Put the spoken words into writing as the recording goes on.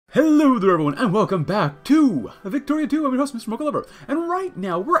Hello there everyone, and welcome back to Victoria 2. I'm your host, Mr. Mocha Lover. And right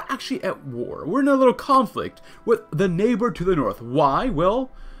now, we're actually at war. We're in a little conflict with the neighbor to the north. Why?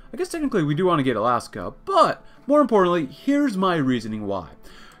 Well, I guess technically we do want to get Alaska, but more importantly, here's my reasoning why.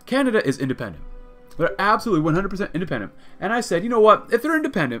 Canada is independent. They're absolutely 100% independent. And I said, you know what, if they're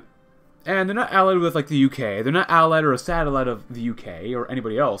independent, and they're not allied with like the UK, they're not allied or a satellite of the UK or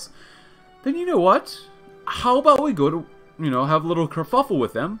anybody else, then you know what? How about we go to, have a little kerfuffle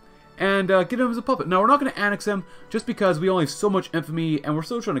with them and get them as a puppet. Now, we're not going to annex them just because we only have so much infamy, and we're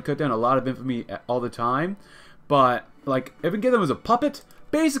still trying to cut down a lot of infamy all the time. But, like, if we can get them as a puppet,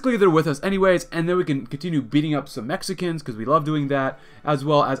 basically they're with us anyways, and then we can continue beating up some Mexicans, because we love doing that, as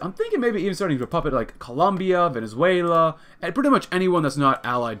well as, I'm thinking maybe even starting to puppet like Colombia, Venezuela, and pretty much anyone that's not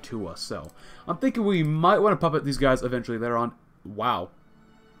allied to us. So, I'm thinking we might want to puppet these guys eventually later on. Wow.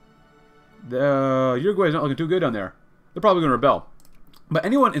 The Uruguay's not looking too good down there. They're probably going to rebel. But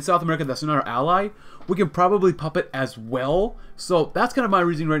anyone in South America that's not our ally, we can probably puppet as well. So that's kind of my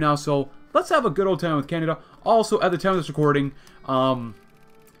reasoning right now. So let's have a good old time with Canada. Also, at the time of this recording, the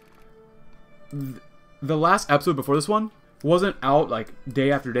last episode before this one wasn't out like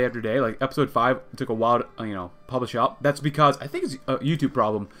day after day after day. Like episode 5 took a while to, publish out. That's because I think it's a YouTube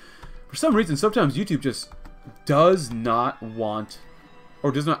problem. For some reason, sometimes YouTube just does not want,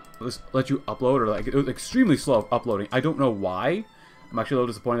 or does not let you upload, or like it was extremely slow uploading. I don't know why. I'm actually a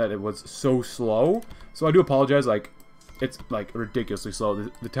little disappointed that it was so slow. So I do apologize. Like, it's like ridiculously slow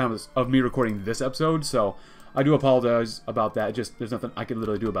the time of me recording this episode. So I do apologize about that. Just there's nothing I can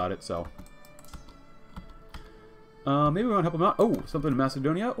literally do about it. So maybe we want to help them out. Oh, something in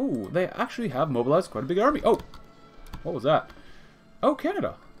Macedonia. Oh, they actually have mobilized quite a big army. Oh, what was that? Oh,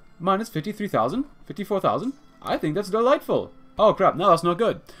 Canada minus 53,000, 54,000. I think that's delightful. Oh crap, no, that's not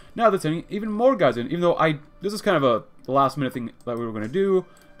good. Now they're sending even more guys in, even though this is kind of a last minute thing that we were going to do.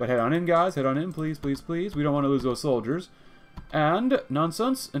 But head on in, guys, head on in, please, please, please. We don't want to lose those soldiers. And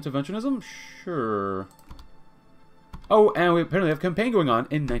nonsense, interventionism, sure. Oh, and we apparently have a campaign going on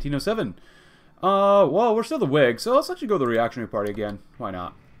in 1907. Well, we're still the Whigs, so let's actually go to the reactionary party again. Why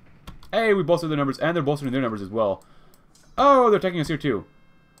not? Hey, we bolstered their numbers, and they're bolstering their numbers as well. Oh, they're attacking us here too.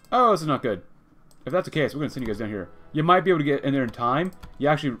 Oh, this is not good. If that's the case, we're going to send you guys down here. You might be able to get in there in time. You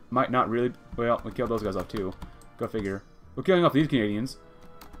actually might not really. Well, we killed those guys off too. Go figure. We're killing off these Canadians.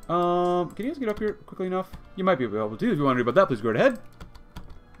 Can you guys get up here quickly enough? You might be able to. If you want to read about that, please go right ahead.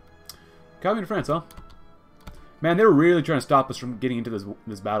 Coming to France, huh? Man, they're really trying to stop us from getting into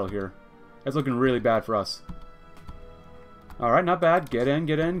this battle here. It's looking really bad for us. Alright, not bad. Get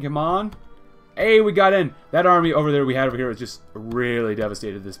in, come on. Hey, we got in. That army over there we had over here is just really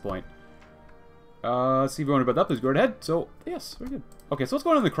devastated at this point. Let's see if you want to about that. Please go right ahead. So, yes, very good. Okay, so what's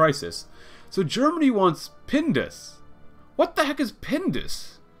going on in the crisis? So, Germany wants Pindus. What the heck is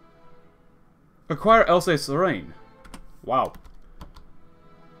Pindus? Acquire Alsace-Lorraine. Wow.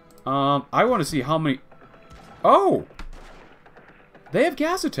 I want to see how many... Oh! They have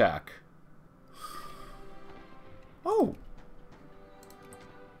gas attack. Oh.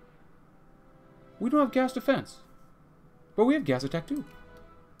 We don't have gas defense. But we have gas attack too.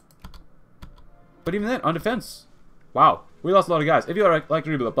 But even then, on defense. Wow. We lost a lot of guys. If you'd like to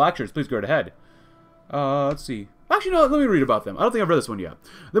read about the Black Shirts, please go right ahead. Let's see. Actually, no, let me read about them. I don't think I've read this one yet.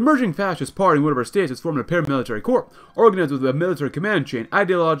 The emerging fascist party in one of our states has formed a paramilitary corps, organized with a military command chain,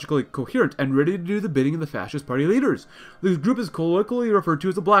 ideologically coherent, and ready to do the bidding of the fascist party leaders. This group is colloquially referred to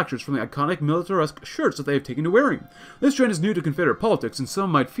as the Black Shirts from the iconic militaresque shirts that they have taken to wearing. This trend is new to Confederate politics, and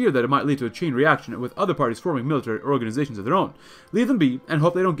some might fear that it might lead to a chain reaction with other parties forming military organizations of their own. Leave them be, and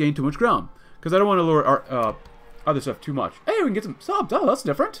hope they don't gain too much ground. Because I don't want to lower our other stuff too much. Hey, we can get some subs. Oh, that's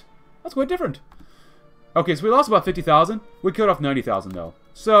different. That's quite different. Okay, so we lost about 50,000. We killed off 90,000, though.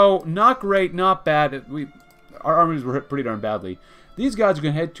 So, not great, not bad. Our armies were hit pretty darn badly. These guys are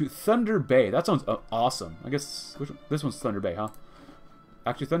going to head to Thunder Bay. That sounds awesome. I guess this one's Thunder Bay, huh?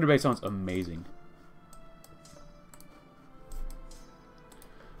 Actually, Thunder Bay sounds amazing.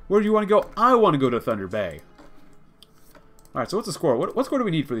 Where do you want to go? I want to go to Thunder Bay. Alright, so what's the score? What score do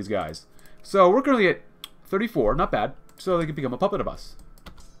we need for these guys? So, we're currently at 34. Not bad. So, they can become a puppet of us.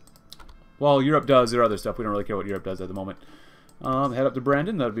 Well, Europe does their other stuff. We don't really care what Europe does at the moment. Head up to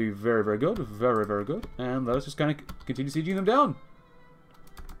Brandon. That would be very, very good. Very, very good. And let us just kind of continue sieging them down.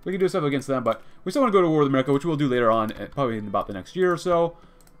 We can do stuff against them, but we still want to go to war with America, which we'll do later on, probably in about the next year or so.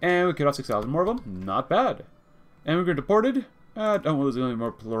 And we cut off 6,000 more of them. Not bad. Immigrant deported. Don't want to lose any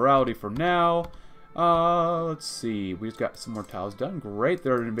more plurality for now. Let's see. We just got some more tiles done. Great.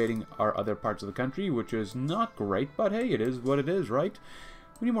 They're invading our other parts of the country, which is not great, but hey, it is what it is, right?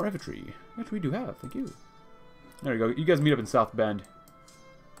 We need more infantry, which we do have. Thank you. There you go. You guys meet up in South Bend.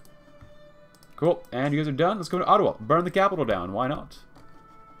 Cool. And you guys are done. Let's go to Ottawa. Burn the capital down. Why not?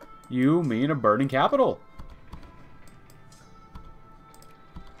 You mean a burning capital?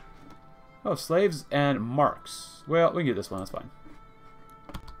 Oh, slaves and marks. Well, we can get this one. That's fine.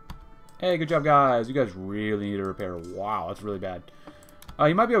 Hey, good job, guys. You guys really need a repair. Wow, that's really bad.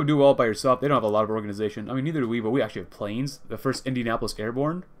 You might be able to do well by yourself. They don't have a lot of organization. I mean, neither do we, but we actually have planes. The first Indianapolis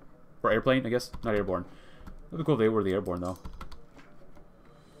airborne. Or airplane, I guess. Not airborne. That'd be cool if they were the airborne, though.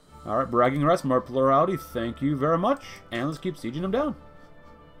 Alright, bragging rights, more plurality. Thank you very much. And let's keep sieging them down.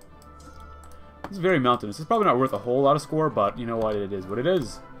 This is very mountainous. It's probably not worth a whole lot of score, but you know what? It is what it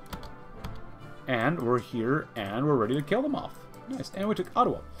is. And we're here, and we're ready to kill them off. Nice. And we took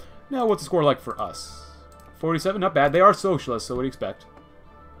Ottawa. Now, what's the score like for us? 47, not bad. They are socialists, so what do you expect?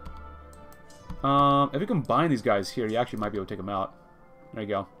 If you combine these guys here, you actually might be able to take them out. There you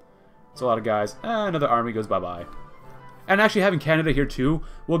go. It's a lot of guys. And another army goes bye-bye. And actually having Canada here, too,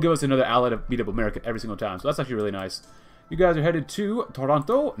 will give us another ally to beat up America every single time. So that's actually really nice. You guys are headed to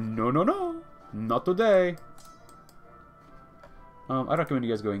Toronto. No, no, no. Not today. I'd recommend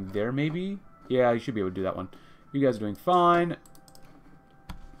you guys going there, maybe. Yeah, you should be able to do that one. You guys are doing fine.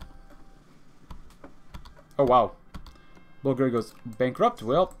 Oh, wow. Bulgaria goes bankrupt.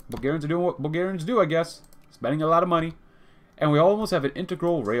 Well, Bulgarians are doing what Bulgarians do, I guess. Spending a lot of money. And we almost have an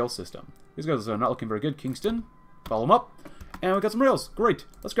integral rail system. These guys are not looking very good. Kingston. Follow them up. And we got some rails. Great.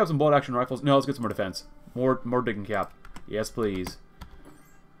 Let's grab some bolt action rifles. No, let's get some more defense. More digging cap. Yes, please.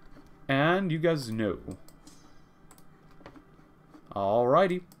 And you guys know.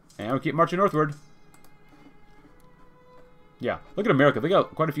 Alrighty. And we keep marching northward. Yeah, look at America. They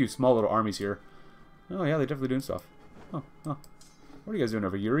got quite a few small little armies here. Oh, yeah, they're definitely doing stuff. Oh. What are you guys doing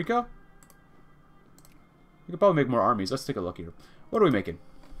over Eureka? We could probably make more armies. Let's take a look here. What are we making?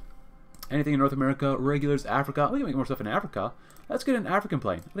 Anything in North America? Regulars? Africa? We can make more stuff in Africa. Let's get an African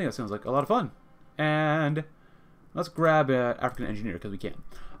plane. I think that sounds like a lot of fun. And let's grab an African engineer because we can.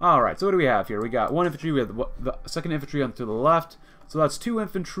 Alright, so what do we have here? We got 1 infantry. We have the 2nd infantry on to the left. So that's 2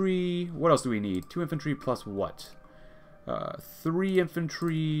 infantry. What else do we need? 2 infantry plus what? 3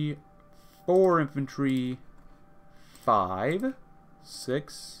 infantry, 4 infantry, 5,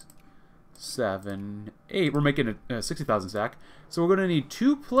 6, 7, 8. We're making a 60,000 stack. So we're going to need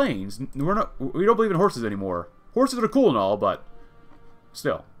 2 planes. We don't believe in horses anymore. Horses are cool and all, but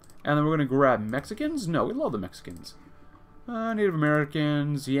still. And then we're going to grab Mexicans. No, we love the Mexicans. Native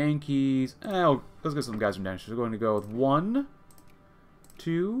Americans, Yankees. Oh, let's get some guys from down here. So we're going to go with 1,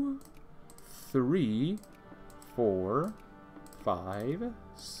 2, 3, 4, 5,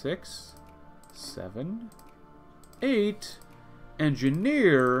 6, 7, 8.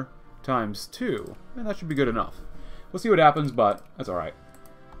 Engineer times 2. And that should be good enough. We'll see what happens, but that's alright.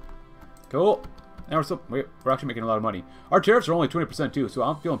 Cool. And we're actually making a lot of money. Our tariffs are only 20% too, so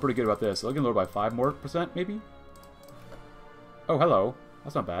I'm feeling pretty good about this. So I can lower by 5% more, maybe? Oh, hello.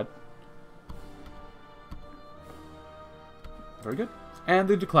 That's not bad. Very good. And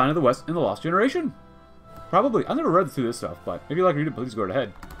the decline of the West in the Lost Generation. Probably. I've never read through this stuff, but if you like to read it, please go right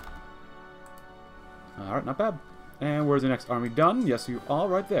ahead. Alright, not bad. And where's the next army done? Yes, you are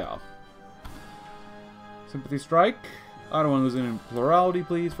right there. Sympathy strike. I don't want to lose any plurality,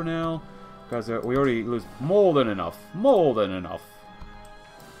 please, for now. Because we already lose more than enough. More than enough.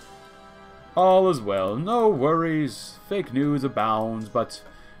 All is well. No worries. Fake news abounds, but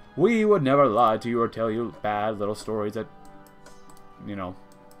we would never lie to you or tell you bad little stories that, you know,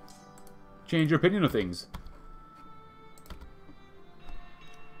 change your opinion of things.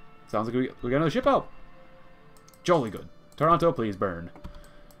 Sounds like we got another ship out. Jolly good. Toronto, please burn.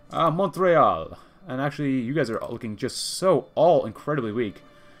 Montreal. And actually, you guys are looking just so all incredibly weak.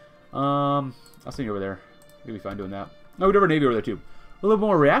 I'll send you over there. You'll be fine doing that. No, we do have our Navy over there too. A little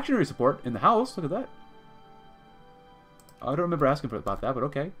more reactionary support in the house. Look at that. I don't remember asking about that, but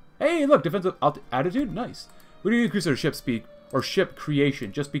okay. Hey, look, defensive attitude. Nice. We need to increase our ship speed or ship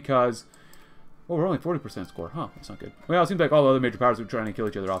creation just because. Oh, we're only 40% score. Huh, that's not good. Well, it seems like all the other major powers are trying to kill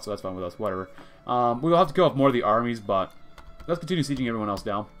each other off, so that's fine with us. Whatever. We will have to kill off more of the armies, but let's continue sieging everyone else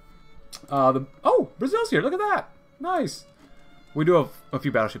down. Oh, Brazil's here. Look at that. Nice. We do have a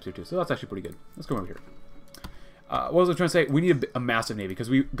few battleships here, too, so that's actually pretty good. Let's go over here. What was I trying to say? We need a massive navy, because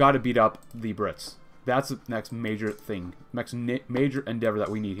we got to beat up the Brits. That's the next major thing. Next major endeavor that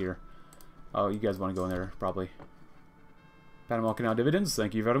we need here. Oh, you guys want to go in there, probably. Panama Canal dividends.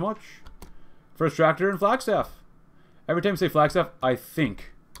 Thank you very much. First tractor and Flagstaff. Every time I say Flagstaff, I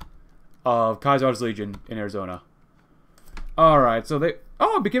think of Kaiser's Legion in Arizona. Alright, so they...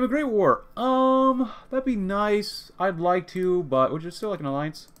 Oh, it became a Great War. That'd be nice. I'd like to, but would you still like an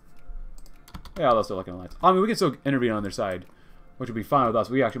alliance? Yeah, they'll still like an alliance. I mean, we can still intervene on their side, which would be fine with us.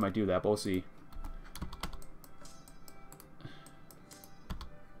 We actually might do that, but we'll see.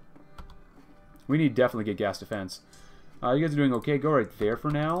 We need definitely get gas defense. You guys are doing okay. Go right there for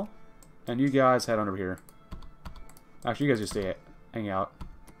now. And you guys head on over here. Actually, you guys just hang out.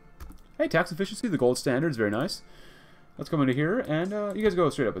 Hey, tax efficiency, the gold standard is very nice. Let's come into here, and you guys go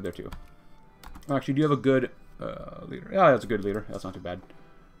straight up in there, too. Actually, do you have a good leader? Yeah, that's a good leader. That's not too bad.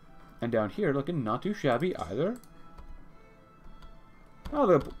 And down here, looking not too shabby either. Oh,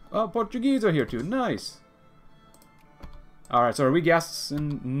 the Portuguese are here, too. Nice. Alright, so are we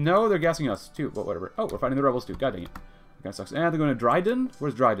gassing? No, they're gassing us, too. But whatever. Oh, we're fighting the rebels, too. God dang it. That kind of sucks. And they're going to Dryden?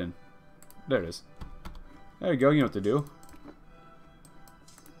 Where's Dryden? There it is. There you go. You know what to do.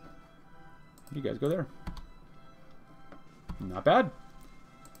 You guys go there. Not bad.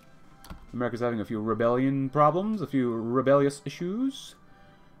 America's having a few rebellion problems, a few rebellious issues.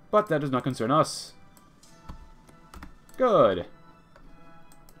 But that does not concern us. Good.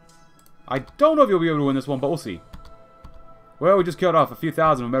 I don't know if you'll be able to win this one, but we'll see. Well, we just killed off a few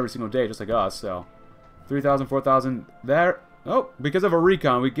thousand of them every single day, just like us, so... 3,000, 4,000, there. Oh, because of a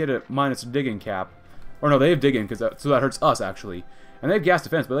recon, we get a minus digging cap. Or no, they have digging, so that hurts us, actually. And they have gas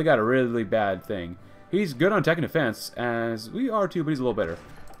defense, but they got a really bad thing. He's good on tech and defense, as we are too, but he's a little better.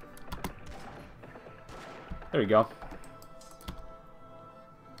 There you go.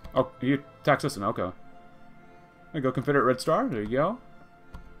 Oh, he attacks us, okay. There you go, Confederate Red Star, there you go.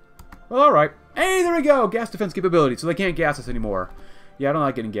 Well, alright. Hey, there we go! Gas defense capability, so they can't gas us anymore. Yeah, I don't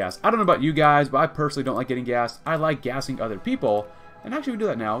like getting gassed. I don't know about you guys, but I personally don't like getting gassed. I like gassing other people. And actually, we do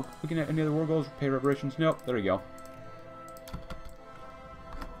that now. Looking at any other war goals, pay reparations. Nope, there we go.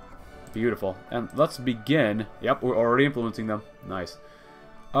 Beautiful. And let's begin. Yep, we're already implementing them. Nice.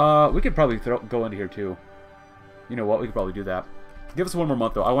 We could probably go into here, too. You know what? We could probably do that. Give us one more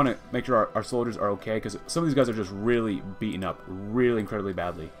month, though. I want to make sure our soldiers are okay, because some of these guys are just really beaten up. Really incredibly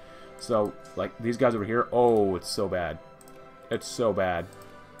badly. So, like, these guys over here, oh, it's so bad. It's so bad.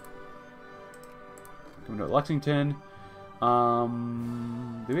 Coming to Lexington.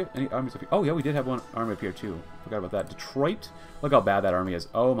 Do we have any armies up here? Oh, yeah, we did have one army up here, too. Forgot about that. Detroit. Look how bad that army is.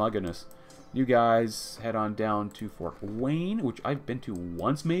 Oh, my goodness. You guys head on down to Fort Wayne, which I've been to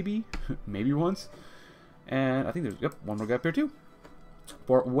once, maybe. Maybe once. And I think there's, yep, one more guy up here, too.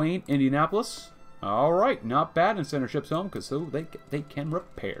 Fort Wayne, Indianapolis. All right, not bad. And send our ships home, because so they can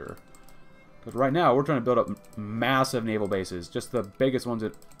repair. Because right now, we're trying to build up massive naval bases. Just the biggest ones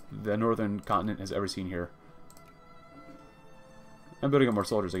that the northern continent has ever seen here. I'm building up more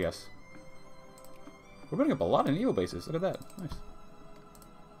soldiers, I guess. We're building up a lot of naval bases. Look at that. Nice.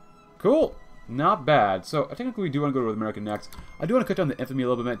 Cool. Not bad. So, technically, we do want to go to America next. I do want to cut down the infamy a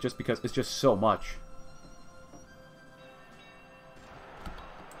little bit, just because it's just so much.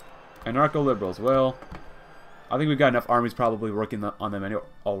 Anarcho-liberals. Well, I think we've got enough armies probably working on them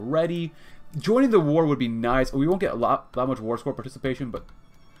already. Joining the war would be nice. We won't get that much war score participation, but...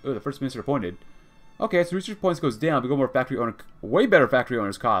 Oh, the first minister appointed. Okay, so research points goes down. We go more factory owner... Way better factory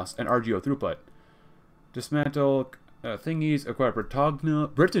owners cost and RGO throughput. Dismantle thingies. Acquire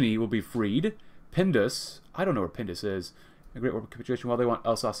Brittany will be freed. Pindus. I don't know where Pindus is. A great war capitulation while they want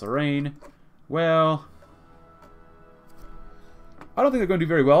Alsace-Lorraine. Well... I don't think they're going to do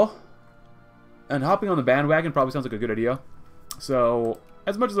very well. And hopping on the bandwagon probably sounds like a good idea. So...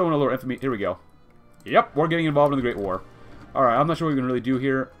 As much as I want to lower infamy, here we go. Yep, we're getting involved in the Great War. Alright, I'm not sure what we can really do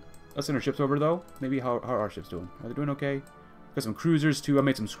here. Let's send our ships over, though. Maybe how are our ships doing? Are they doing okay? Got some cruisers, too. I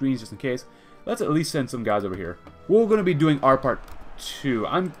made some screens just in case. Let's at least send some guys over here. We're going to be doing our part, too.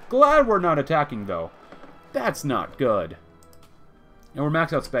 I'm glad we're not attacking, though. That's not good. And we're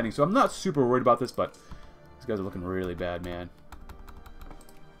maxed out spending, so I'm not super worried about this, but these guys are looking really bad, man.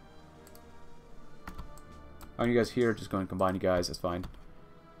 Are you guys here? Just go and combine you guys. That's fine.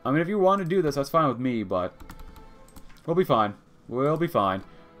 I mean, if you want to do this, that's fine with me, but we'll be fine. We'll be fine.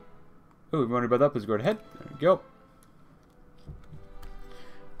 Oh, you wondering about that? Please go ahead. There we go.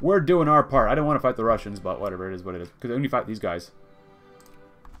 We're doing our part. I don't want to fight the Russians, but whatever, it is what it is. Because I only fight these guys.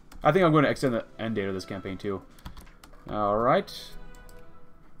 I think I'm going to extend the end date of this campaign, too. Alright.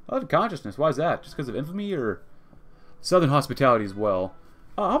 I love consciousness. Why is that? Just because of infamy or Southern hospitality as well?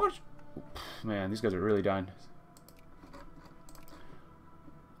 How much? Man, these guys are really dying.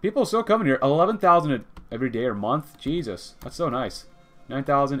 People are still coming here. 11,000 every day or month. Jesus. That's so nice.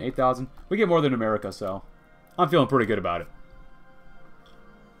 9,000, 8,000. We get more than America, so I'm feeling pretty good about it.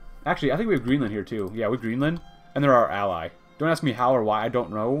 Actually, I think we have Greenland here, too. Yeah, we have Greenland, and they're our ally. Don't ask me how or why. I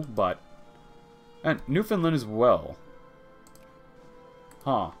don't know, but... And Newfoundland as well.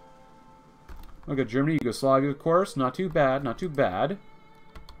 Huh. We got Germany, Yugoslavia, of course. Not too bad, not too bad.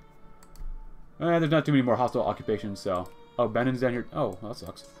 There's not too many more hostile occupations, so... Oh, Benin's down here. Oh, that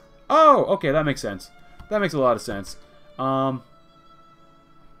sucks. Oh, okay, that makes sense. That makes a lot of sense.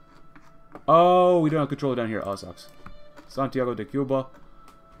 Oh, we don't have control down here. Oh, sucks. Santiago de Cuba.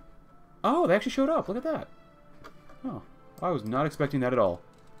 Oh, they actually showed up. Look at that. Oh, I was not expecting that at all.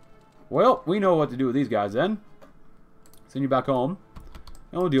 Well, we know what to do with these guys then. Send you back home,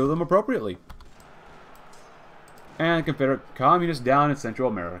 and we'll deal with them appropriately. And Confederate communists down in Central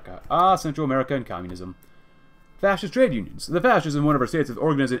America. Ah, Central America and communism. Fascist trade unions. The fascists in one of our states have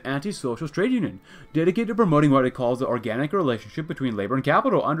organized an anti-socialist trade union dedicated to promoting what it calls the organic relationship between labor and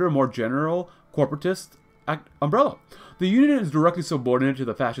capital under a more general corporatist umbrella. The union is directly subordinate to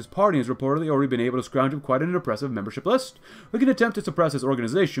the fascist party and has reportedly already been able to scrounge up quite an impressive membership list. We can attempt to suppress this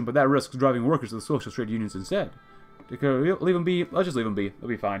organization, but that risks driving workers to the socialist trade unions instead. Leave them be. Let's just leave them be. They'll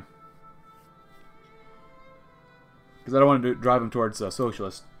be fine. Because I don't want to drive them towards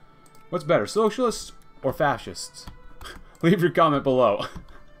socialist. What's better, socialists or fascists? Leave your comment below.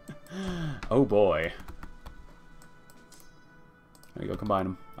 Oh boy. There you go, combine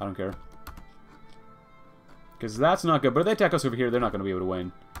them. I don't care. Because that's not good. But if they attack us over here, they're not going to be able to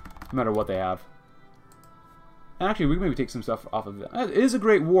win. No matter what they have. Actually, we can maybe take some stuff off of that. It is a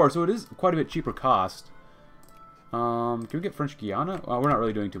great war, so it is quite a bit cheaper cost. Can we get French Guiana? Well, we're not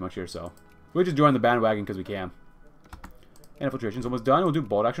really doing too much here, so we'll just join the bandwagon because we can. Infiltration's almost done. We'll do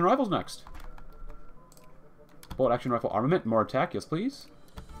bolt action rifles next. Bolt action rifle armament. More attack. Yes, please.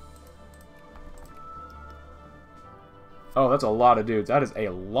 Oh, that's a lot of dudes. That is a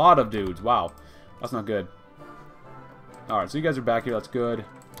lot of dudes. Wow. That's not good. Alright, so you guys are back here. That's good.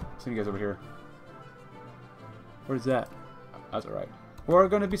 Send you guys over here. What is that? That's alright. We're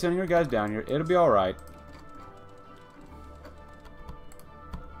going to be sending our guys down here. It'll be alright.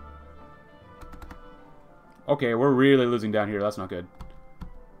 Okay, we're really losing down here. That's not good.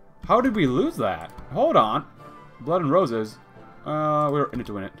 How did we lose that? Hold on. Blood and Roses. We were in it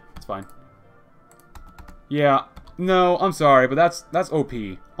to win it. It's fine. Yeah. No, I'm sorry, but that's OP.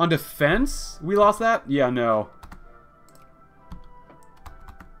 On defense? We lost that? Yeah, no.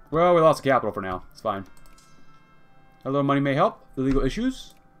 Well, we lost the capital for now. It's fine. A little money may help. Illegal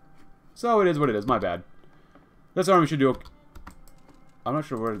issues. So it is what it is. My bad. This army should do okay. I'm not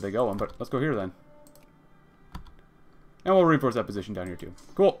sure where they're going, but let's go here then. And we'll reinforce that position down here too.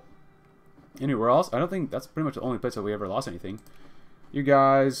 Cool. Anywhere else? I don't think that's pretty much the only place that we ever lost anything. You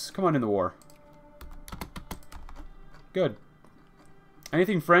guys, come on in the war. Good.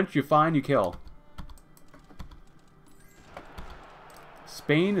 Anything French you find, you kill.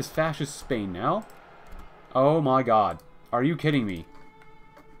 Spain is fascist Spain now. Oh my god. Are you kidding me?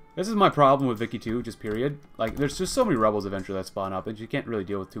 This is my problem with Vicky 2, just period. Like, there's just so many rebels eventually that spawn up, and you can't really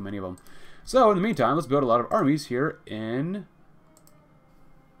deal with too many of them. So, in the meantime, let's build a lot of armies here in...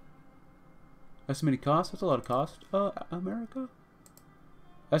 Estimated cost? That's a lot of cost. America?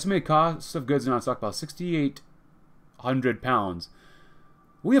 Estimated cost of goods not stockpile, 6,800 pounds.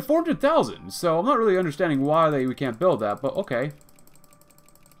 We have 400,000, so I'm not really understanding why we can't build that, but okay.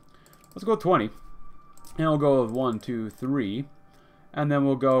 Let's go with 20. And we'll go with 1, 2, 3. And then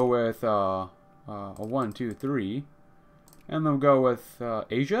we'll go with a 1, 2, 3. And then we'll go with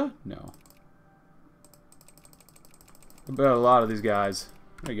Asia? No. We'll build a lot of these guys.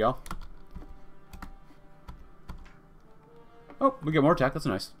 There you go. Oh, we get more attack. That's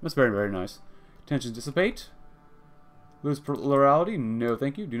nice. That's very, very nice. Tensions dissipate. Lose plurality? No,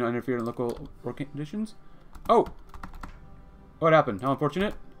 thank you. Do not interfere in local war conditions. Oh! What happened? How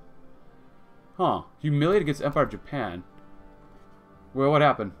unfortunate. Huh. Humiliated against Empire of Japan. Well, what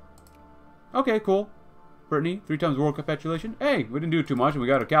happened? Okay, cool. Brittany, 3 times war capitulation. Hey, we didn't do too much and we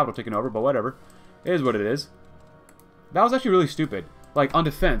got our capital taken over, but whatever. It is what it is. That was actually really stupid. Like, on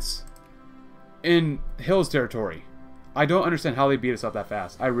defense. In Hill's territory. I don't understand how they beat us up that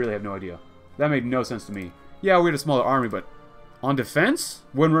fast. I really have no idea. That made no sense to me. Yeah, we had a smaller army, but on defense?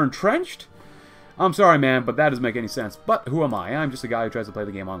 When we're entrenched? I'm sorry, man, but that doesn't make any sense. But who am I? I'm just a guy who tries to play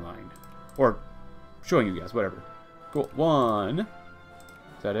the game online. Or showing you guys, whatever. Cool. 1. Is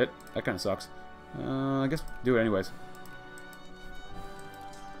that it? That kind of sucks. I guess do it anyways.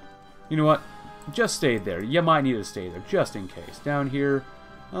 You know what? Just stay there. You might need to stay there, just in case. Down here.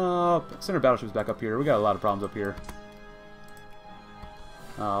 Send our battleships back up here. We got a lot of problems up here.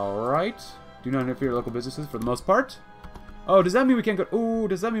 Alright. Do not interfere with local businesses for the most part. Oh, does that mean we can't go... Ooh,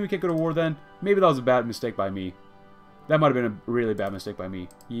 does that mean we can't go to war then? Maybe that was a bad mistake by me. That might have been a really bad mistake by me.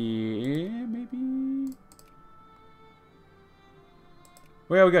 Yeah, maybe...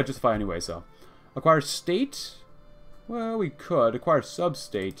 Well, we gotta justify anyway, so... Acquire state? Well, we could. Acquire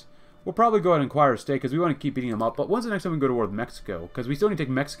sub-state. We'll probably go ahead and acquire a state because we want to keep beating them up. But when's the next time we go to war with Mexico? Because we still need to take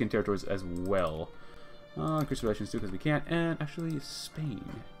Mexican territories as well. Increase relations too because we can't. And actually, Spain.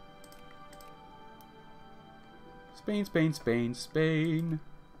 Spain, Spain, Spain, Spain.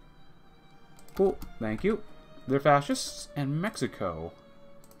 Cool. Thank you. They're fascists. And Mexico.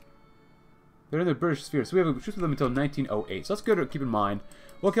 They're in the British sphere, so we have a truce with them until 1908. So that's good to keep in mind.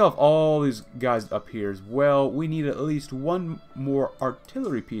 We'll kill off all these guys up here as well. We need at least one more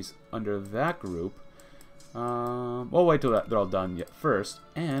artillery piece under that group. We'll wait till they're all done yet first.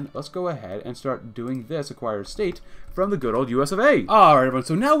 And let's go ahead and start doing this, acquire state, from the good old US of A. Alright everyone,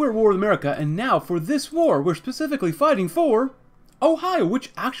 so now we're at war with America, and now for this war, we're specifically fighting for Ohio,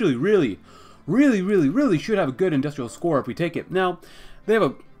 which actually really should have a good industrial score if we take it. Now,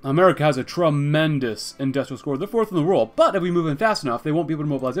 America has a tremendous industrial score. They're fourth in the world, but if we move in fast enough, they won't be able to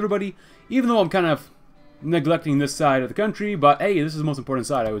mobilize everybody, even though I'm kind of neglecting this side of the country, but hey, this is the most important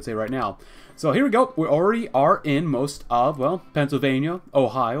side, I would say, right now. So here we go. We already are in most of, well, Pennsylvania,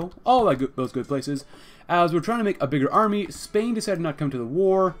 Ohio, all those good places. As we're trying to make a bigger army, Spain decided not to come to the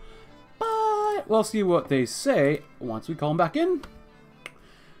war, but we'll see what they say once we call them back in.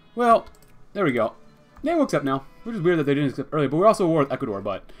 Well, there we go. They will accept now, which is weird that they didn't accept earlier, but we're also at war with Ecuador,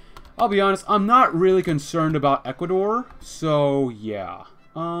 but I'll be honest, I'm not really concerned about Ecuador, so yeah.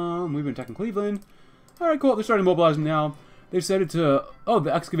 We've been attacking Cleveland. Alright, cool, they're starting mobilizing now. They decided to, oh,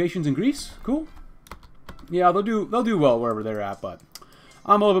 the excavations in Greece? Cool. Yeah, they'll do well wherever they're at, but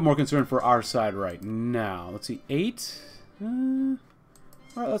I'm a little bit more concerned for our side right now. Let's see, 8?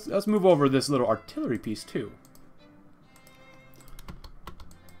 Alright, let's move over this little artillery piece, too.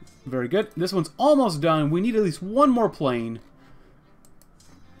 Very good. This one's almost done. We need at least one more plane.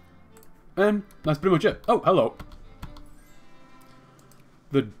 And that's pretty much it. Oh, hello.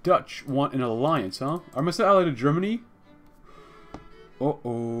 The Dutch want an alliance, huh? Are we still allied to Germany?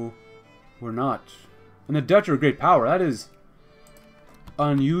 Uh-oh. We're not. And the Dutch are a great power. That is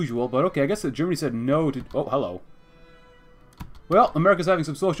unusual. But okay, I guess that Germany said no to... Oh, hello. Well, America's having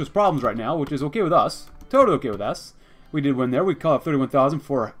some socialist problems right now, which is okay with us. Totally okay with us. We did win there. We call up 31,000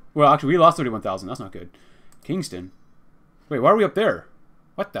 for... Well, actually, we lost 31,000. That's not good. Kingston. Wait, why are we up there?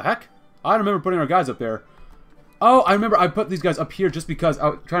 What the heck? I remember putting our guys up there. Oh, I remember I put these guys up here just because I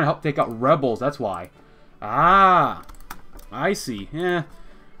was trying to help take out rebels. That's why. Ah. I see. Yeah.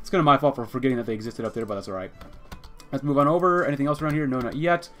 It's kind of my fault for forgetting that they existed up there, but that's alright. Let's move on over. Anything else around here? No, not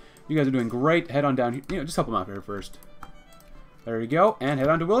yet. You guys are doing great. Head on down here. You know, just help them out here first. There you go. And head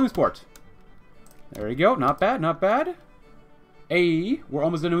on to Williamsport. There you go. Not bad, not bad. A, we're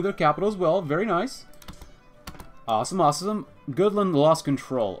almost done with their capital as well. Very nice. Awesome, awesome. Goodland lost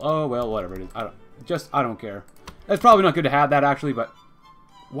control. Oh, well, whatever it is. I don't care. It's probably not good to have that, actually, but...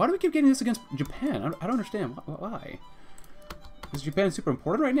 Why do we keep getting this against Japan? I don't understand. Why? Is Japan super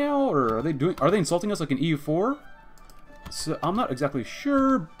important right now? Or are they insulting us like an EU4? So, I'm not exactly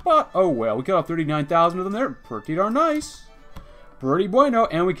sure, but oh well. We cut off 39,000 of them there. Pretty darn nice. Pretty bueno.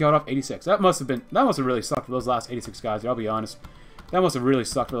 And we cut off 86. That must have really sucked for those last 86 guys, I'll be honest. That must have really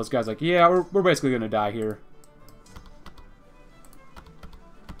sucked for those guys. Like, yeah, we're basically going to die here.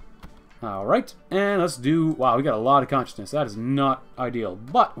 Alright, and let's do... Wow, we got a lot of consciousness. That is not ideal.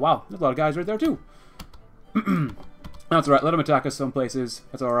 But, wow, there's a lot of guys right there, too. That's alright. Let them attack us some places.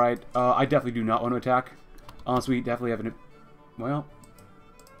 That's alright. I definitely do not want to attack. Unless we definitely have an... Well,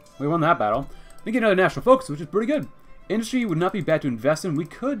 we won that battle. We get another national focus, which is pretty good. Industry would not be bad to invest in. We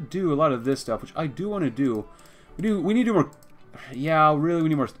could do a lot of this stuff, which I do want to do. We need to do more... Yeah, really, we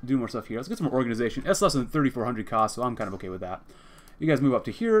need to do more stuff here. Let's get some more organization. It's less than 3,400 cost, so I'm kind of okay with that. You guys move up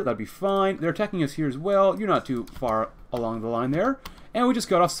to here. That'd be fine. They're attacking us here as well. You're not too far along the line there. And we just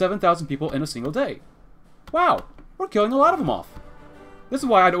got off 7,000 people in a single day. Wow. We're killing a lot of them off. This is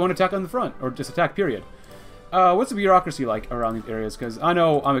why I don't want to attack on the front. Or just attack, period. What's the bureaucracy like around these areas? Because I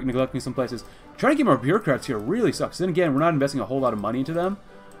know I'm neglecting some places. Trying to keep our bureaucrats here really sucks. Then again, we're not investing a whole lot of money into them.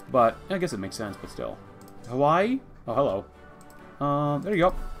 But I guess it makes sense, but still. Hawaii? Oh, hello. There you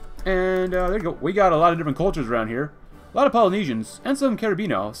go. And there you go. We got a lot of different cultures around here. A lot of Polynesians, and some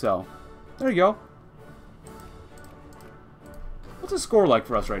Caribino, so there you go. What's the score like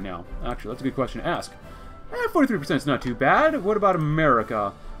for us right now? Actually, that's a good question to ask. 43% is not too bad. What about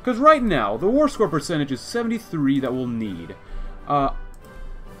America? Because right now, the war score percentage is 73 that we'll need.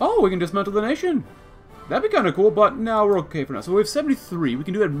 Oh, we can dismantle the nation. That'd be kind of cool, but no, we're okay for now. So we have 73. We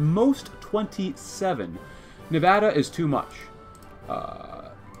can do at most 27. Nevada is too much.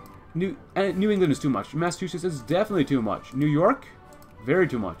 New England is too much. Massachusetts is definitely too much. New York, very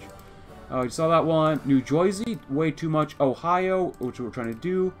too much. You saw that one. New Jersey, way too much. Ohio, which we're trying to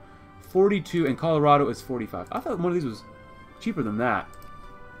do, 42, and Colorado is 45. I thought one of these was cheaper than that.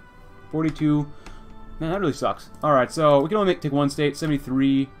 42. Man, that really sucks. All right, so we can only take one state,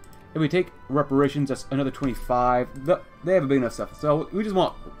 73. If we take reparations, that's another 25. They have a big enough stuff, so we just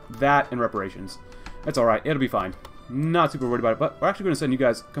want that and reparations. That's all right. It'll be fine. Not super worried about it, but we're actually going to send you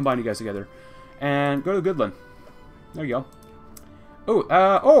guys, combine you guys together. And go to Goodland. There you go.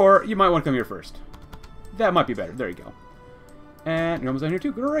 Oh, or you might want to come here first. That might be better. There you go. And you're almost down here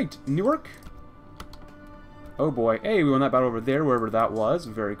too. Great. Newark. Oh boy. Hey, we won that battle over there, wherever that was.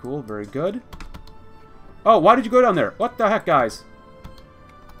 Very cool. Very good. Oh, why did you go down there? What the heck, guys?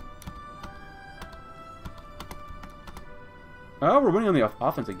 Oh, we're winning on the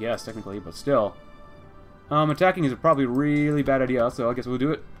offense, I guess, technically, but still. Attacking is a probably really bad idea, so I guess we'll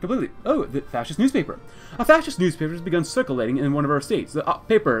do it completely. Oh, the fascist newspaper. A fascist newspaper has begun circulating in one of our states. The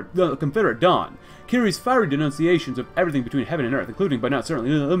paper, the Confederate Dawn, carries fiery denunciations of everything between heaven and earth, including, but not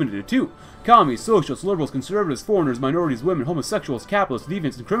certainly limited to, commies, socialists, liberals, conservatives, foreigners, minorities, women, homosexuals, capitalists,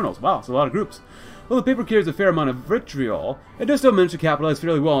 deviants, and criminals. Wow, it's a lot of groups. While the paper carries a fair amount of vitriol, it does still manage to capitalize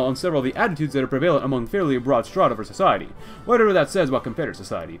fairly well on several of the attitudes that are prevalent among fairly broad strata of our society. Whatever that says about Confederate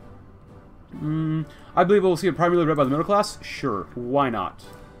society. I believe we'll see it primarily read by the middle class. Sure, why not?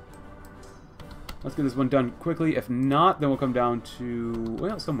 Let's get this one done quickly. If not, then we'll come down to,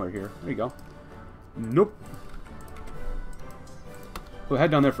 well, somewhere here. There you go. Nope. We'll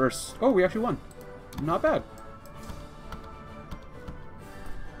head down there first. Oh, we actually won. Not bad.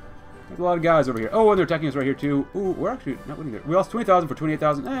 There's a lot of guys over here. Oh, and they're attacking us right here, too. Ooh, we're actually not winning there. We lost 20,000 for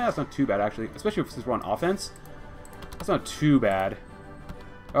 28,000. That's not too bad, actually. Especially since we're on offense. That's not too bad.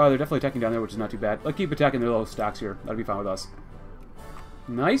 Oh, they're definitely attacking down there, which is not too bad. Let's keep attacking their little stacks here. That'll be fine with us.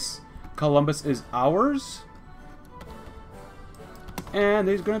 Nice. Columbus is ours. And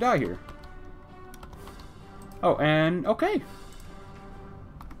they're going to die here. Oh, and okay.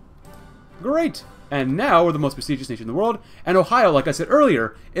 Great. And now we're the most prestigious nation in the world. And Ohio, like I said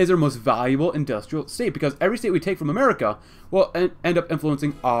earlier, is our most valuable industrial state. Because every state we take from America will end up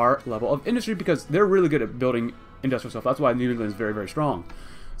influencing our level of industry. Because they're really good at building industrial stuff. That's why New England is very, very strong.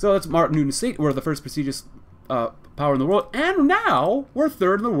 So that's Martin Newton State. We're the first prestigious power in the world. And now we're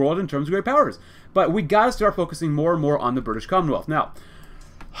third in the world in terms of great powers. But we got to start focusing more and more on the British Commonwealth. Now,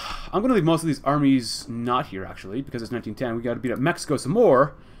 I'm going to leave most of these armies not here, actually. Because it's 1910. We got to beat up Mexico some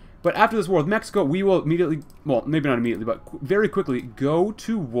more. But after this war with Mexico, we will immediately, well, maybe not immediately, but very quickly go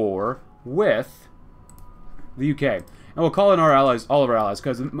to war with the UK. And we'll call in our allies, all of our allies,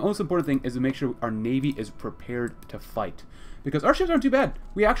 because the most important thing is to make sure our navy is prepared to fight. Because our ships aren't too bad.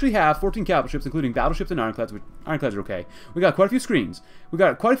 We actually have 14 capital ships, including battleships and ironclads, which ironclads are okay. We got quite a few screens. We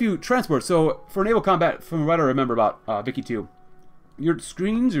got quite a few transports. So for naval combat, from what I remember about Vicky 2, your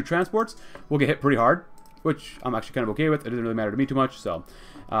screens, your transports, will get hit pretty hard, which I'm actually kind of okay with. It doesn't really matter to me too much, so...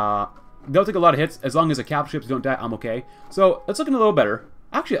 they'll take a lot of hits. As long as the capital ships don't die, I'm okay. So, it's looking a little better.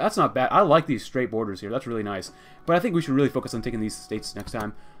 Actually, that's not bad. I like these straight borders here. That's really nice. But I think we should really focus on taking these states next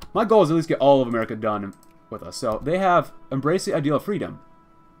time. My goal is at least get all of America done with us. So, they have embraced the ideal of freedom.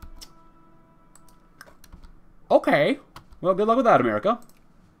 Okay. Well, good luck with that, America.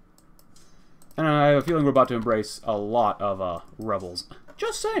 And I have a feeling we're about to embrace a lot of rebels.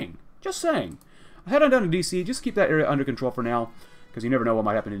 Just saying. Just saying. Head on down to DC. Just keep that area under control for now. Because you never know what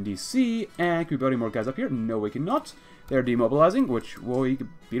might happen in DC. And can we building more guys up here? No, we cannot. They're demobilizing, which, well, we could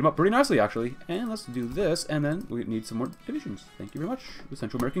beat them up pretty nicely, actually. And let's do this, and then we need some more divisions. Thank you very much. The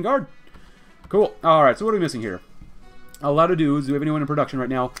Central American Guard. Cool. Alright, so what are we missing here? A lot of dudes. Do we have anyone in production right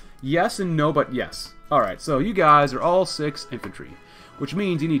now? Yes and no, but yes. Alright, so you guys are all 6 infantry. Which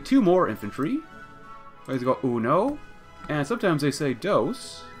means you need 2 more infantry. Let's go uno. And sometimes they say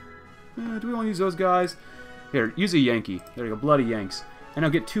dos. Do we want to use those guys? Here, use a Yankee. There you go, bloody Yanks. And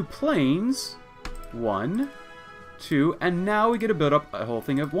I'll get 2 planes. 1, 2, and now we get to build up a whole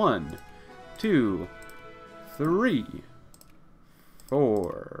thing of 1, 2, 3,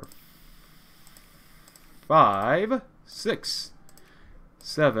 4, 5, 6,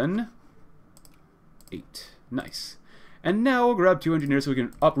 7, 8. Nice. And now we'll grab 2 engineers so we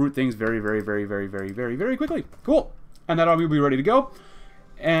can uproot things very, very, very, very, very, very, very quickly. Cool. And that army will be ready to go.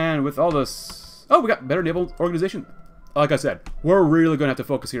 And with all this... Oh, we got better naval organization. Like I said, we're really going to have to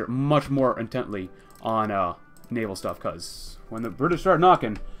focus here much more intently on naval stuff, because when the British start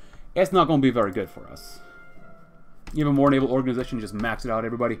knocking, it's not going to be very good for us. Even more naval organization, just max it out,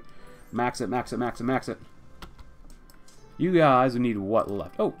 everybody. Max it, max it, max it, max it. You guys need what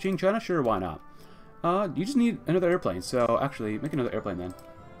left? Oh, Qing China? Sure, why not? You just need another airplane, so actually, make another airplane then.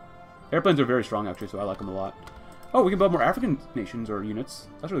 Airplanes are very strong, actually, so I like them a lot. Oh, we can build more African nations or units.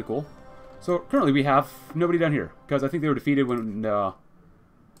 That's really cool. So, currently we have nobody down here, because I think they were defeated when,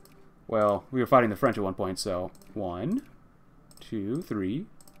 well, we were fighting the French at one point, so 1, 2, 3,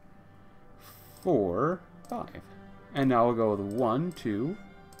 4, 5. And now we'll go with 1, 2,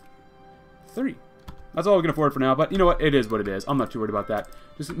 3. That's all we can afford for now, but you know what? It is what it is. I'm not too worried about that.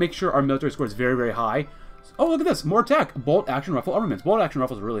 Just make sure our military score is very, very high, Oh, look at this. More tech. Bolt action rifle armaments. Bolt action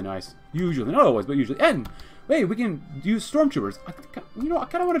rifles are really nice. Usually. Not always, but usually. And, hey, we can use stormtroopers. You know, I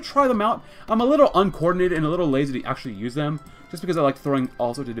kind of want to try them out. I'm a little uncoordinated and a little lazy to actually use them. Just because I like throwing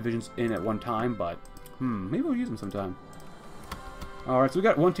all sorts of divisions in at one time. But, maybe we'll use them sometime. Alright, so we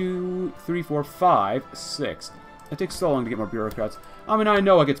got 1, 2, 3, 4, 5, 6. It takes so long to get more bureaucrats. I mean, I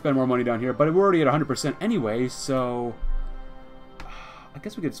know I could spend more money down here, but we're already at 100% anyway, so... I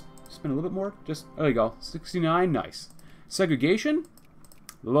guess we could spend a little bit more. Just, there you go. 69, nice. Segregation?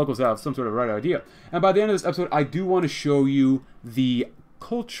 The locals have some sort of right idea. And by the end of this episode, I do want to show you the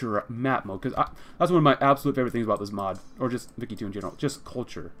culture map mode, because that's one of my absolute favorite things about this mod, or just Vicky 2 in general. Just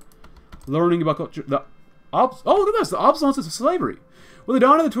culture. Learning about culture. Oh, look at this! The obsolescence of slavery. With the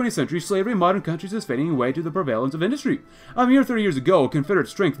dawn of the 20th century, slavery in modern countries is fading away to the prevalence of industry. A mere 30 years ago, Confederate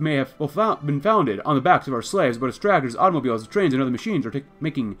strength may have been founded on the backs of our slaves, but as tractors, automobiles, trains, and other machines are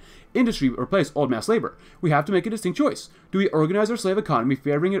making industry replace old mass labor. We have to make a distinct choice. Do we organize our slave economy,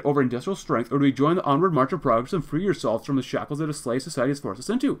 favoring it over industrial strength, or do we join the onward march of progress and free yourselves from the shackles that a slave society has forced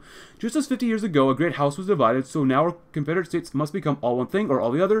us into? Just as 50 years ago a great house was divided, so now our Confederate states must become all one thing or all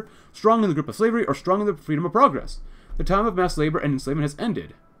the other, strong in the grip of slavery or strong in the freedom of progress. The time of mass labor and enslavement has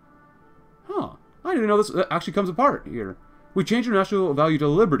ended. Huh. I didn't know this actually comes apart here. We change our national value to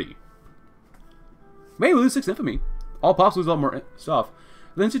liberty. Maybe we lose 6th infamy. All pops lose a lot more stuff.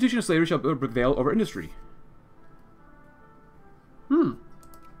 The institution of slavery shall prevail over industry. I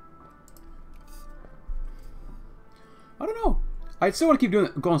don't know. I still want to keep doing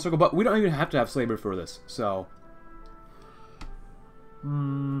it, go in a circle, but we don't even have to have slavery for this, so...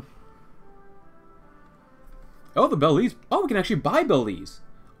 Oh, the Belize. Oh, we can actually buy Belize.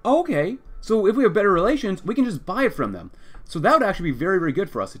 Oh, okay. So if we have better relations, we can just buy it from them. So that would actually be very, very good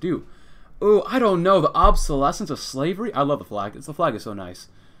for us to do. Oh, I don't know. The obsolescence of slavery. I love the flag. The flag is so nice.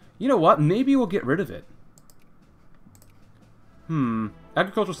 You know what? Maybe we'll get rid of it.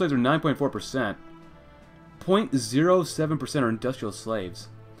 Agricultural slaves are 9.4%. 0.07% are industrial slaves.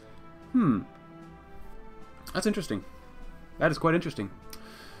 That's interesting. That is quite interesting.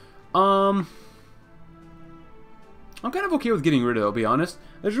 I'm kind of okay with getting rid of it, I'll be honest.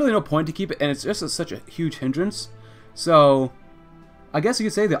 There's really no point to keep it, and it's just such a huge hindrance. So, I guess you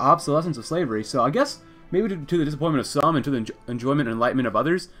could say the obsolescence of slavery. So, I guess, maybe to the disappointment of some and to the enjoyment and enlightenment of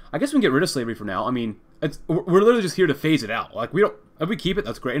others, I guess we can get rid of slavery for now. I mean, we're literally just here to phase it out. Like, we don't... If we keep it,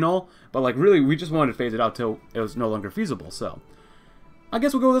 that's great and all, but, like, really, we just wanted to phase it out till it was no longer feasible, so... I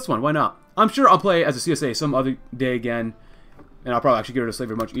guess we'll go with this one. Why not? I'm sure I'll play as a CSA some other day again, and I'll probably actually get rid of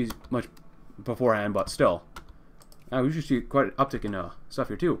slavery much beforehand, but still... we should see quite an uptick in stuff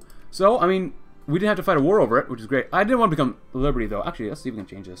here, too. So, I mean, we didn't have to fight a war over it, which is great. I didn't want to become Liberty, though. Actually, let's see if we can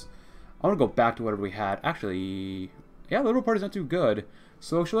change this. I want to go back to whatever we had. Actually, yeah, Liberal Party's not too good.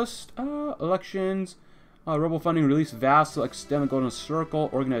 Socialist, elections, rebel funding, release vassal, extend the Golden Circle,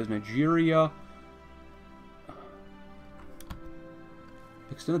 organize Nigeria.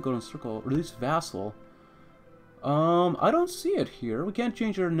 Extend the Golden Circle, release vassal. I don't see it here. We can't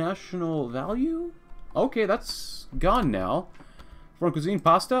change our national value? Okay, that's gone now. Foreign cuisine,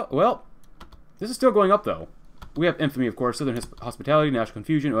 pasta. Well, this is still going up, though. We have infamy, of course. Southern hospitality, national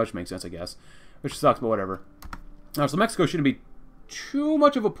confusion, which makes sense, I guess. Which sucks, but whatever. So Mexico shouldn't be too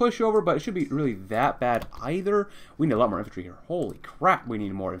much of a pushover, but it shouldn't be really that bad either. We need a lot more infantry here. Holy crap, we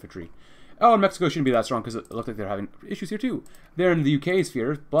need more infantry. Oh, and Mexico shouldn't be that strong, because it looks like they're having issues here, too. They're in the UK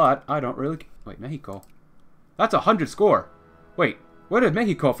sphere, but I don't really... Wait, Mexico. That's a 100 score. Wait, what is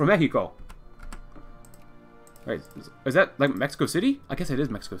Mexico from Mexico? Wait, is that like Mexico City? I guess it is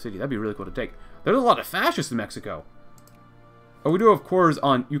Mexico City. That'd be really cool to take. There's a lot of fascists in Mexico. Oh, we do have cores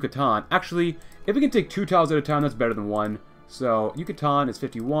on Yucatan. Actually, if we can take 2 tiles at a time, that's better than 1. So, Yucatan is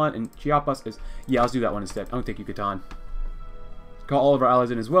 51, and Chiapas is... Yeah, let's do that one instead. I'm going to take Yucatan. Call all of our allies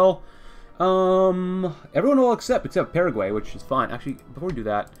in as well. Everyone will accept except Paraguay, which is fine. Actually, before we do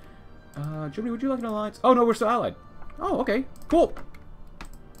that... Germany, would you like an alliance? Oh, no, we're still allied. Oh, okay. Cool.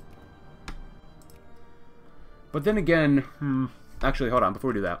 But then again, actually, hold on, before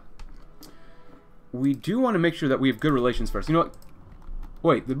we do that. We do want to make sure that we have good relations first. You know what?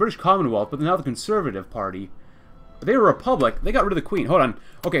 Wait, the British Commonwealth, but now the Conservative Party. They were a republic. They got rid of the Queen. Hold on.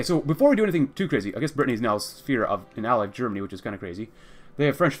 Okay, so before we do anything too crazy, I guess Brittany is now a sphere of an ally of Germany, which is kind of crazy. They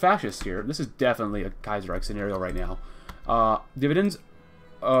have French fascists here. This is definitely a Kaiserreich scenario right now. Dividends?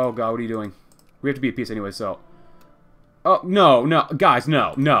 Oh, God, what are you doing? We have to be at peace anyway, so... Oh, no, guys,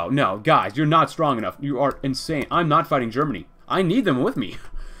 no, guys, you're not strong enough. You are insane. I'm not fighting Germany. I need them with me.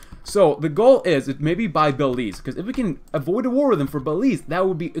 So, the goal is maybe buy Belize, because if we can avoid a war with them for Belize, that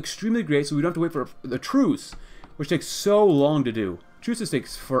would be extremely great, so we don't have to wait for the truce, which takes so long to do. Truces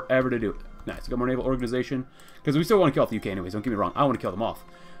takes forever to do. Nice. Got more naval organization. Because we still want to kill off the UK anyways. Don't get me wrong. I want to kill them off.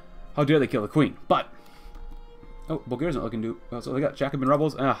 How dare they kill the Queen? But... Oh, Bulgaria's not looking to... so they got Jacobin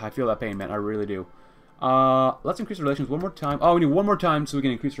rebels. I feel that pain, man. I really do. Let's increase relations one more time. Oh, we need one more time so we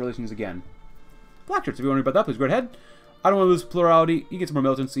can increase relations again. Black shirts, if you want to read about that, please go ahead. I don't want to lose plurality. You get some more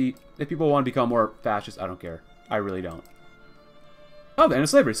militancy. If people want to become more fascist, I don't care. I really don't. Oh, the end of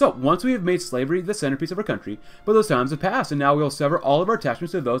slavery. So, once we have made slavery the centerpiece of our country, but those times have passed, and now we will sever all of our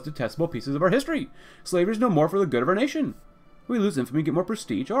attachments to those detestable pieces of our history. Slavery is no more for the good of our nation. We lose infamy, get more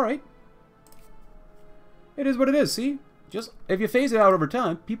prestige. Alright. It is what it is, see? Just, if you phase it out over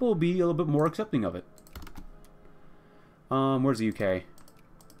time, people will be a little bit more accepting of it. Where's the UK?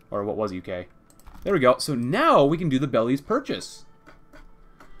 Or what was the UK? There we go. So now we can do the Belize purchase.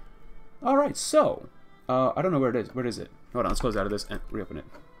 Alright, so... I don't know where it is. Where is it? Hold on, let's close out of this and reopen it.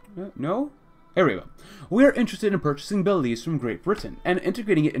 No? There we go. We are interested in purchasing Belize from Great Britain and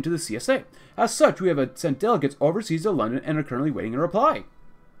integrating it into the CSA. As such, we have sent delegates overseas to London and are currently waiting a reply.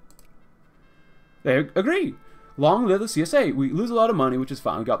 They agree. Long live the CSA. We lose a lot of money, which is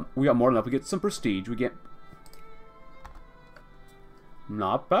fine. We got more than enough. We get some prestige. We get...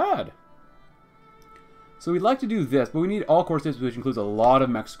 Not bad. So we'd like to do this, but we need all core states, which includes a lot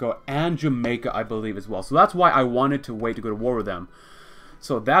of Mexico and Jamaica, I believe, as well. So that's why I wanted to wait to go to war with them.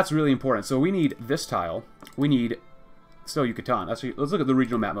 So that's really important. So we need this tile. We need still Yucatan. Actually, let's look at the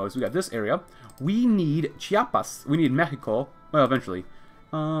regional map modes. We got this area. We need Chiapas. We need Mexico. Well, eventually.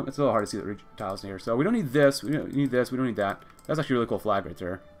 It's a little hard to see the tiles in here. So we don't need this. We don't need this. We don't need that. That's actually a really cool flag right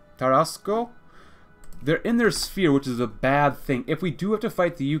there. Tarasco. They're in their sphere, which is a bad thing. If we do have to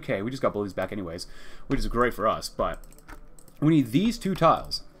fight the UK, we just got Belize back anyways, which is great for us, but we need these two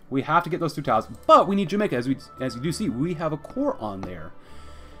tiles. We have to get those two tiles, but we need Jamaica. As you do see, we have a core on there.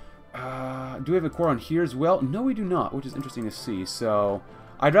 Do we have a core on here as well? No, we do not, which is interesting to see. So,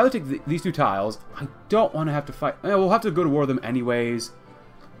 I'd rather take these two tiles. I don't want to have to fight. We'll have to go to war with them anyways.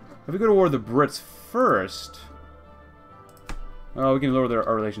 If we go to war with the Brits first, we can lower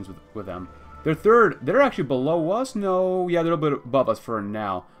our relations with them. They're third. They're actually below us? No. Yeah, they're a little bit above us for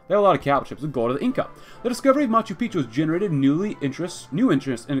now. They have a lot of capital ships. Let's go to the Inca. The discovery of Machu Picchu has generated new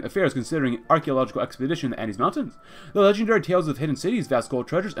interest in affairs considering an archaeological expedition in the Andes Mountains. The legendary tales of hidden cities, vast gold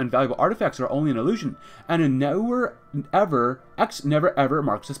treasures, and valuable artifacts are only an illusion, and a never ever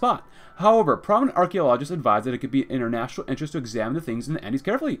marks the spot. However, prominent archaeologists advise that it could be in international interest to examine the things in the Andes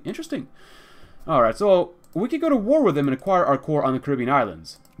carefully. Interesting. Alright, so we could go to war with them and acquire our core on the Caribbean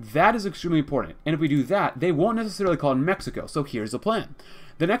islands. That is extremely important. And if we do that, they won't necessarily call it Mexico. So here's the plan.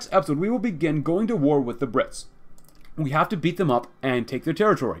 The next episode, we will begin going to war with the Brits. We have to beat them up and take their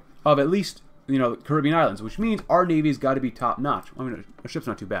territory of at least, the Caribbean islands, which means our Navy's got to be top-notch. I mean, our ship's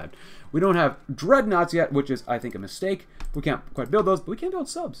not too bad. We don't have dreadnoughts yet, which is, I think, a mistake. We can't quite build those, but we can build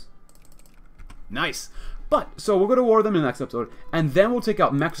subs. Nice. But, so we'll go to war with them in the next episode, and then we'll take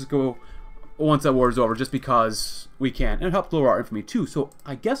out Mexico once that war is over, just because we can, and help lower our infamy too. So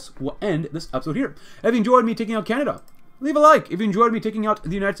I guess we'll end this episode here. If you enjoyed me taking out Canada, leave a like. If you enjoyed me taking out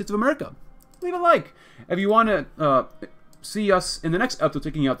the United States of America, leave a like. If you want to see us in the next episode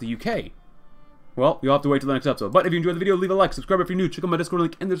taking out the UK, well, you'll have to wait till the next episode. But if you enjoyed the video, leave a like, subscribe if you're new, check out my Discord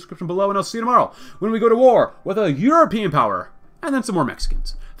link in the description below, and I'll see you tomorrow when we go to war with a European power, and then some more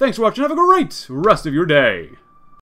Mexicans. Thanks for watching, have a great rest of your day.